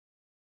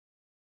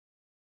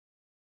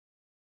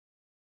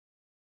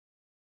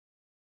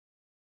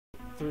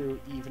through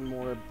even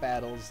more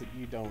battles that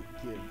you don't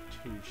give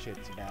two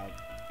shits about.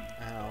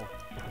 Ow.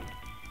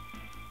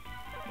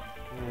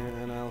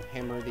 And I'll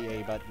hammer the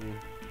A button,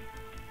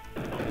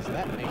 because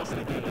that makes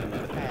the game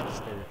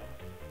faster.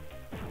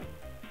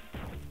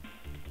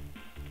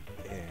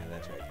 Yeah,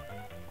 that's right.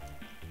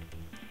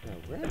 No,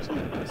 we're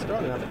actually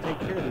strong enough to take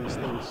care of these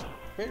things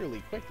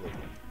fairly quickly.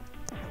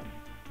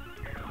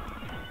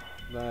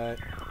 But,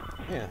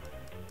 yeah,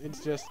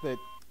 it's just that,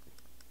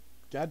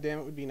 goddamn,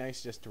 it would be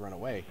nice just to run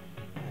away.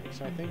 Alright,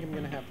 so I think I'm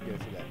gonna have to go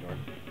through that door.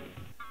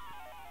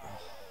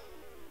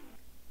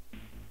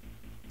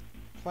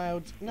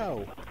 Clouds?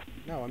 No.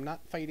 No, I'm not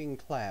fighting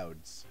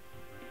clouds.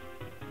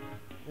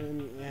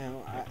 And, you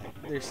know,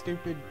 they're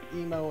stupid,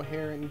 emo,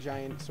 hair, and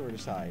giant sword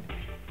aside.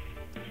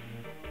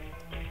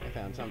 I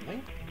found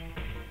something.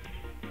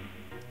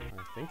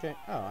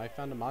 I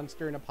found a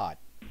monster in a pot.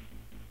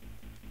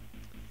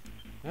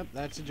 Yep,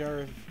 that's a jar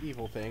of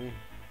evil thing.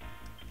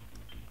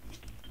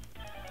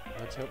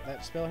 Let's hope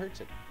that spell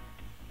hurts it.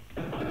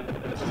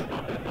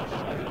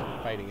 Sorry,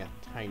 fighting a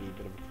tiny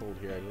bit of a cold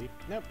here, I believe.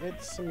 Nope,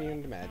 it's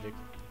immune to magic.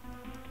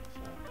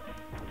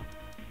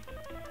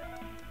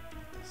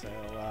 So,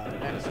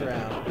 next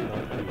round, we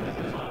won't do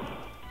that.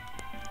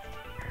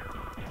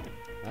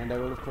 And I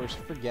will, of course,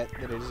 forget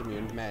that it is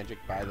immune to magic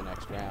by the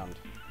next round.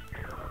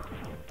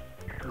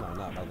 No,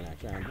 not by the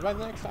next round. But by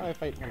the next time I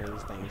fight one of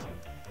these things,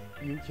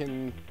 you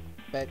can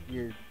bet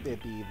your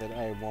bippy that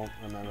I won't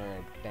remember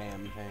a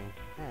damn thing.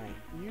 Alright,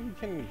 you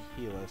can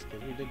heal us,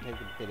 because we did take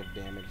a bit of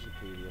damage the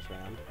previous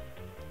round.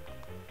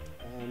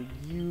 And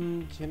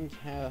you can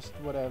cast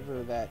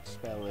whatever that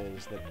spell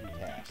is that you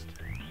cast.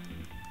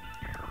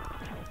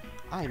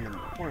 I'm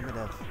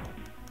informative.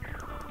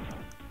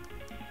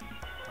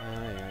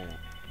 Yeah.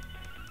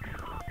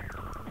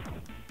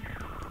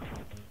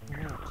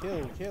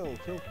 Kill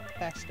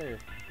faster.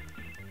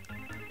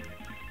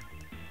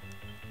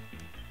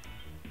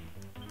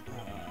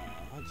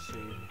 Let's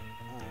see.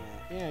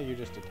 Yeah, you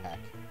just attack.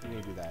 Let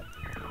me do that.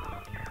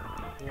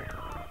 Yeah.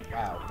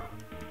 Wow.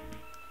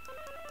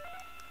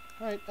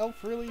 Alright,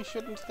 Elf really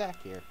shouldn't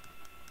attack here.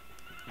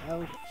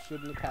 Elf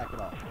shouldn't attack at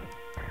all.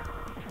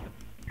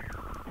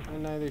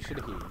 And neither should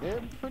he.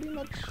 They're pretty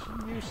much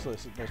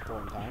useless at this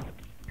point in time.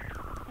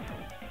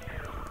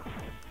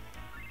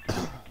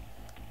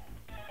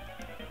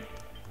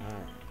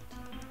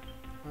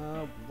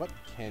 Alright. What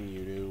can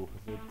you do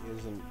that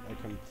isn't a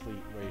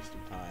complete waste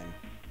of time?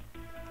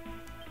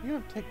 You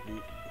have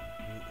technique.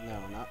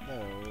 No, not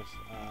those.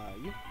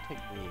 You have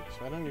techniques.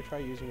 Why don't you try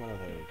using one of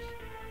those?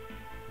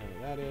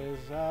 That is,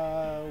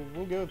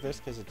 we'll go with this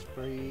because it's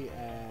free,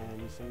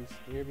 and since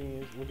you're being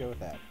used, we'll go with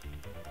that.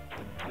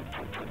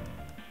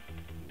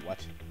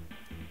 What?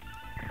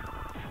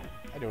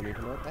 I don't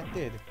even know what that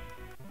did.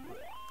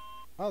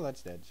 Oh,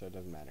 that's dead, so it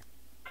doesn't matter.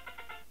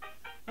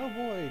 Oh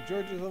boy,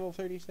 George is level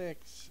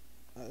 36.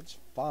 That's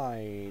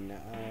fine.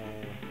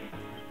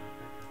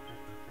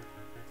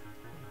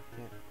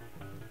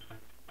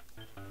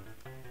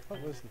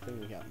 What was the thing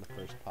we got in the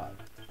first pod?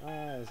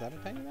 Is that a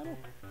tiny metal?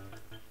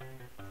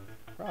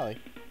 Probably.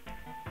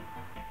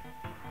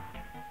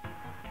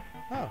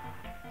 Oh.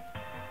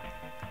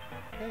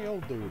 Hey,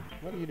 old dude.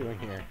 What are you doing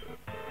here?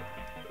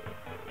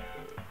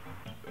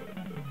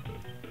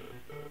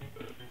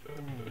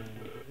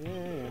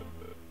 Yeah.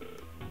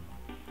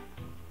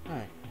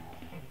 Alright.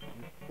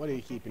 What do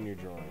you keep in your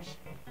drawers?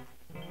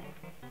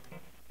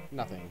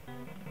 Nothing.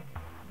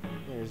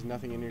 There's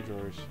nothing in your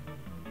drawers.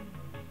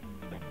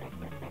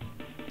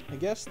 I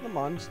guess the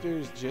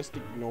monsters just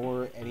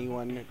ignore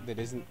anyone that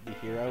isn't the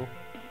hero.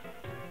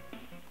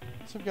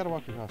 So we've got to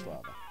walk across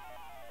lava.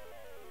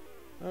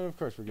 And of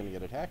course we're going to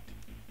get attacked.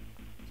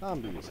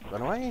 Zombies.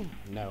 Run away?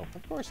 No,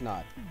 of course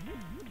not.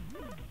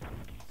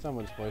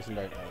 Someone's poisoned,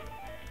 aren't they?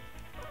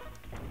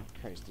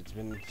 Christ, it's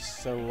been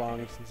so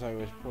long since I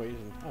was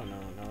poisoned. Oh no,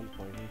 I'm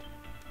poisoned.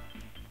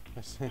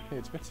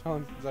 It's been so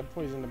long since I've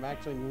poisoned, I'm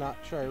actually not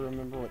sure I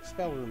remember what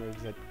spell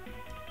removes it.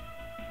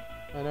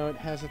 I know it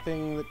has a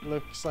thing that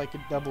looks like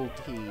a double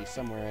T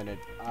somewhere in it,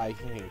 I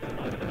think.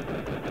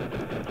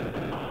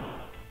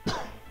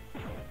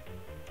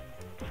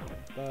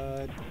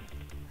 But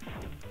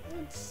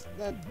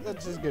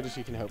that's as good as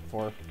you can hope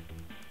for.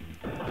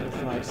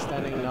 With my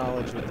stunning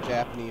knowledge of the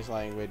Japanese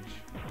language.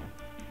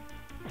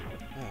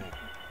 Alright.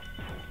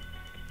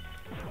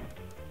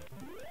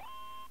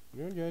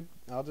 Doing good.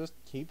 I'll just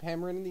keep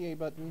hammering the A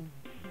button.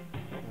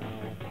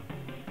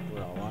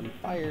 We're all on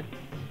fire.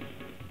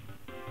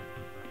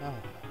 Oh.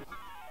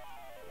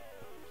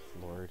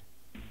 Lord.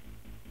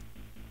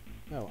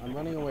 No, I'm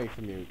running away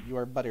from you. You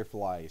are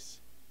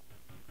butterflies.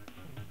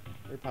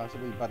 Or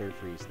possibly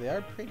butterflies. They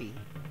are pretty.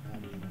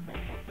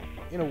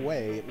 In a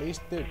way, at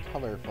least they're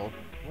colorful.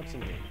 What's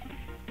in here?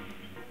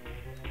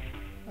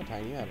 Oh,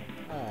 tiny metal.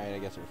 Alright, I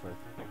guess it was worth.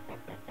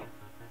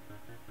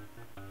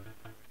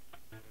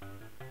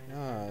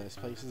 This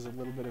place is a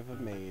little bit of a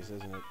maze,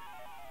 isn't it?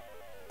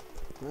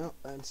 Well,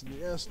 that's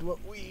just what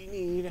we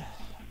need.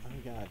 Oh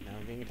god, now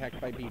I'm being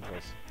attacked by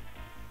beetles.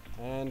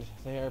 And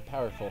they are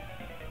powerful.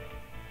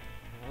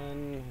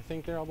 And I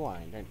think they're all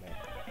blind, aren't they?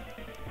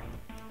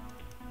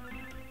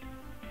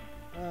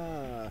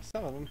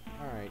 Some of them.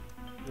 Alright,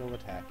 we'll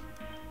attack.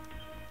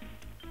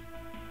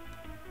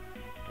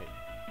 Wait.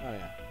 Oh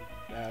yeah.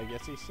 I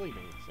guess he's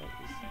sleeping, so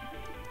he's...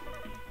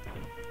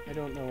 I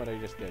don't know what I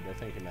just did. I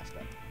think I messed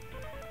up.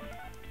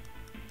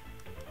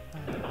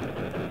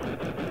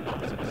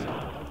 Some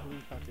ugly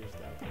fuckers,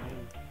 though. I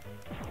mean,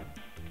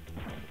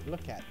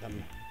 look at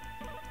them.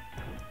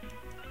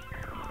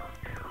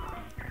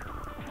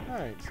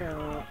 Alright,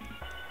 so...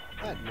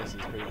 that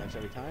misses pretty much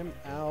every time.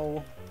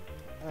 Ow.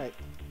 Alright.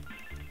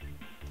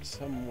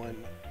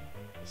 Someone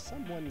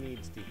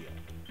needs to heal.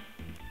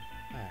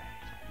 Alright.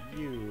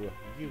 You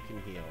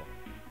can heal.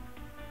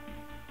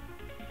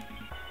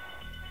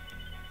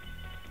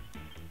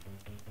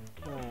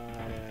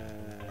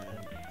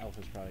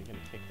 Alpha's probably gonna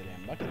kick the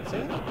damn bucket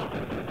soon.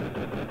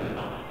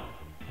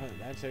 Oh,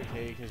 that's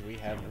okay, because we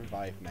have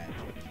Revive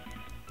Magic.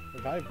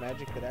 Revive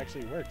Magic that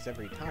actually works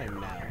every time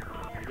now.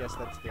 I guess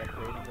that's the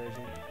upgraded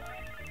version.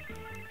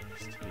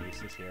 Just a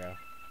useless hero.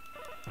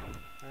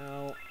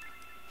 Ow.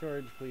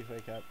 George, please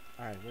wake up.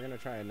 Alright, we're gonna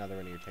try another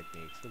one of your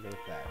techniques. We'll go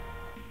with that.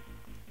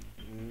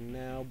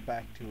 Now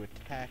back to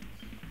attack.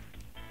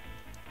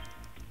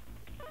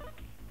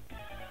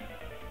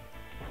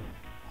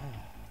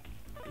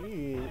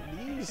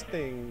 These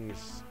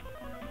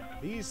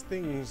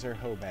things are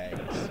hoe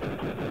bags.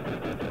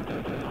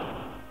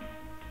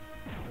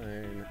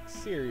 And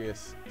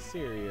serious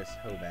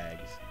hoe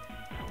bags.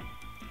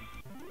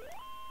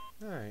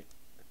 Alright.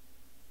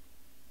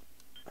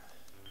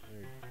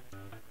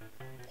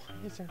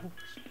 Why is there no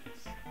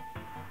space?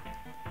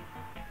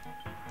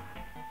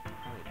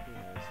 Wait, he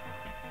knows.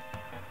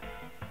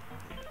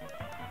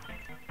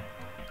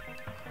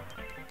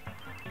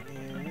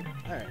 And,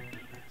 alright.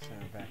 So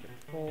back at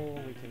full,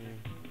 we can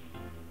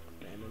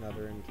spend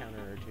another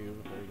encounter or two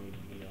before we need to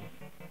heal.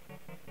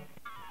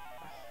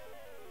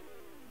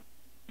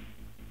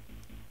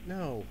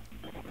 No!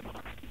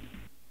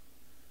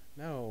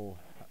 No!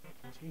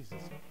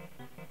 Jesus.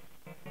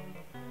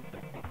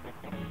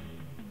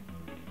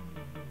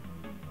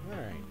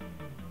 Alright.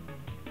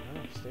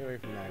 Well, stay away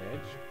from that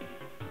edge.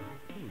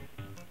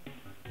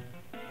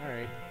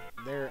 Alright.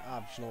 There are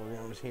optional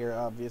rooms here,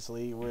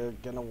 obviously. We're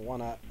gonna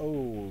wanna...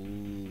 oh,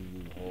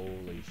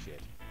 holy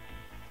shit.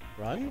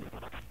 Run?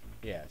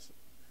 Yes.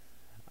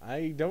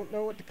 I don't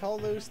know what to call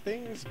those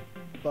things,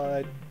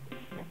 but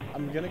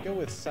I'm gonna go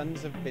with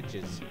sons of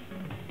bitches.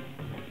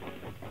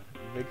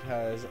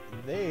 Because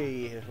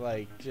they,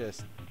 like,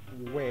 just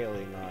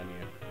wailing on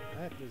you.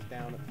 That is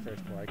down at the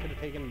first floor. I could have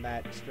taken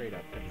that straight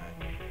up, couldn't I?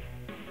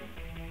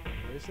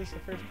 Is this the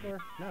first floor?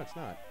 No, it's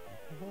not.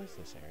 What the hell is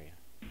this area?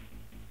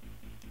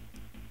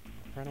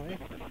 Run away?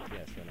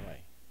 Yes, run away.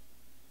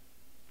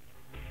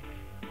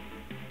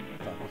 I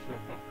thought this was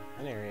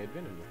an area I'd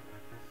been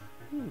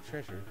in. Ooh,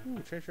 treasure. Ooh,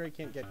 treasure I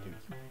can't get to. You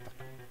fuck.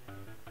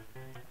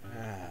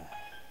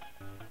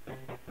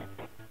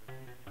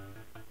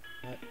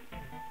 But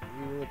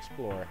we will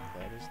explore.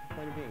 That is the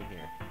point of being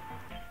here.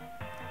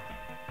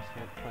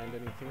 Can't find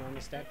anything on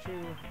the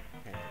statue.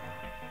 Okay.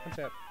 What's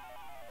up?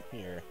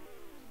 Here.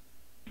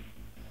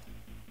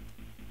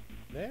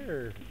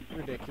 They're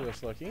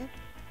ridiculous looking.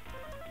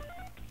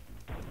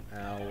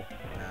 Ow,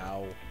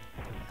 ow,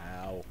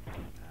 ow, ow.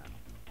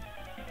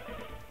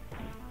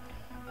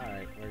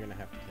 Alright, we're gonna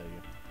have to kill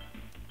you.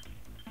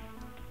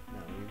 No,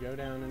 you go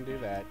down and do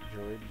that.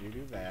 George, you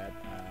do that.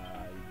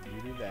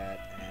 You do that.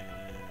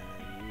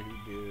 And you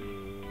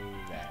do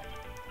that.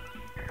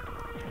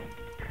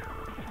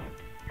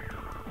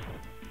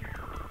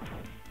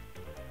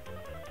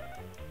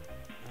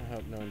 I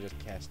hope no one just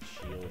cast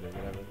shield or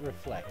whatever.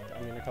 Reflect.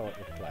 I'm gonna call it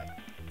reflect.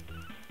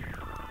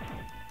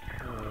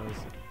 Anyways.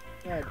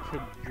 That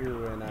could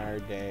ruin our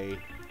day.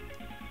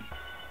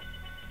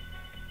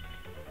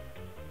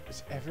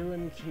 Is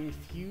everyone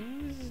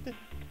confused?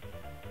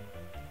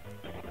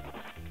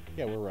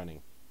 Yeah, we're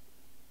running.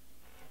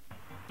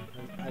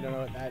 I don't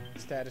know what that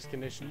status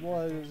condition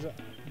was,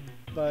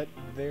 but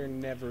they're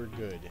never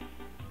good.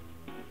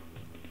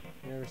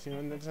 You ever seen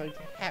one that's like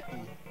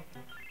happy?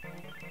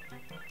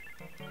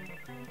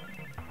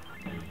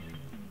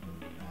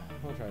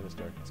 We'll try this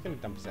door. It's gonna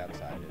dump us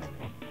outside, isn't it?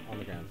 On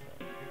the ground floor.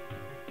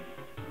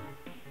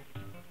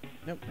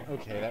 Nope.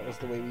 Okay, that was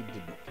the way we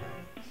didn't come.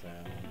 So,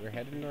 we're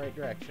headed in the right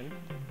direction.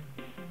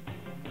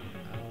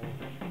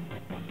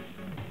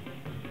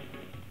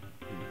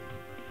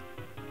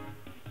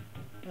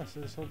 Oh,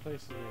 so this whole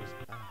place is...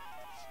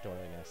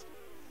 story nest.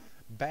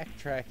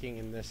 Backtracking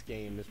in this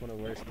game is one of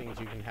the worst things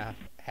you can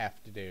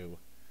have to do.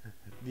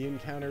 The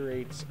encounter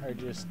rates are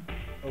just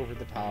over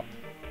the top.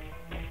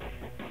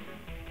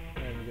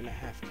 And you're gonna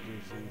have to do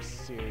some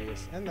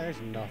serious... And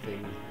there's nothing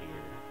here.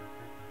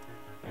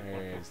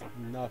 There's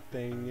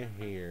nothing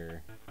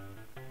here.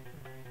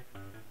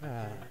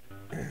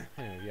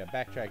 Anyway, yeah,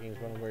 backtracking is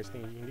one of the worst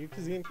things you can do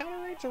because the encounter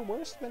rates are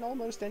worse than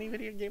almost any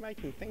video game I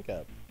can think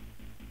of.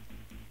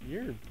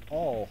 You're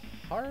all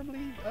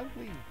horribly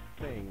ugly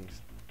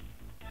things.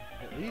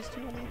 At least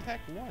you only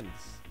attack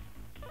once.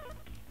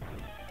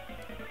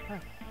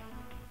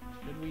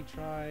 Should we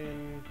try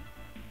and...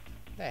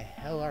 The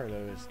hell are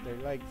those? They're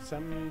like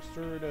some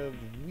sort of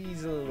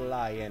weasel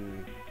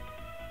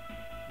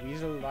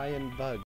lion bug.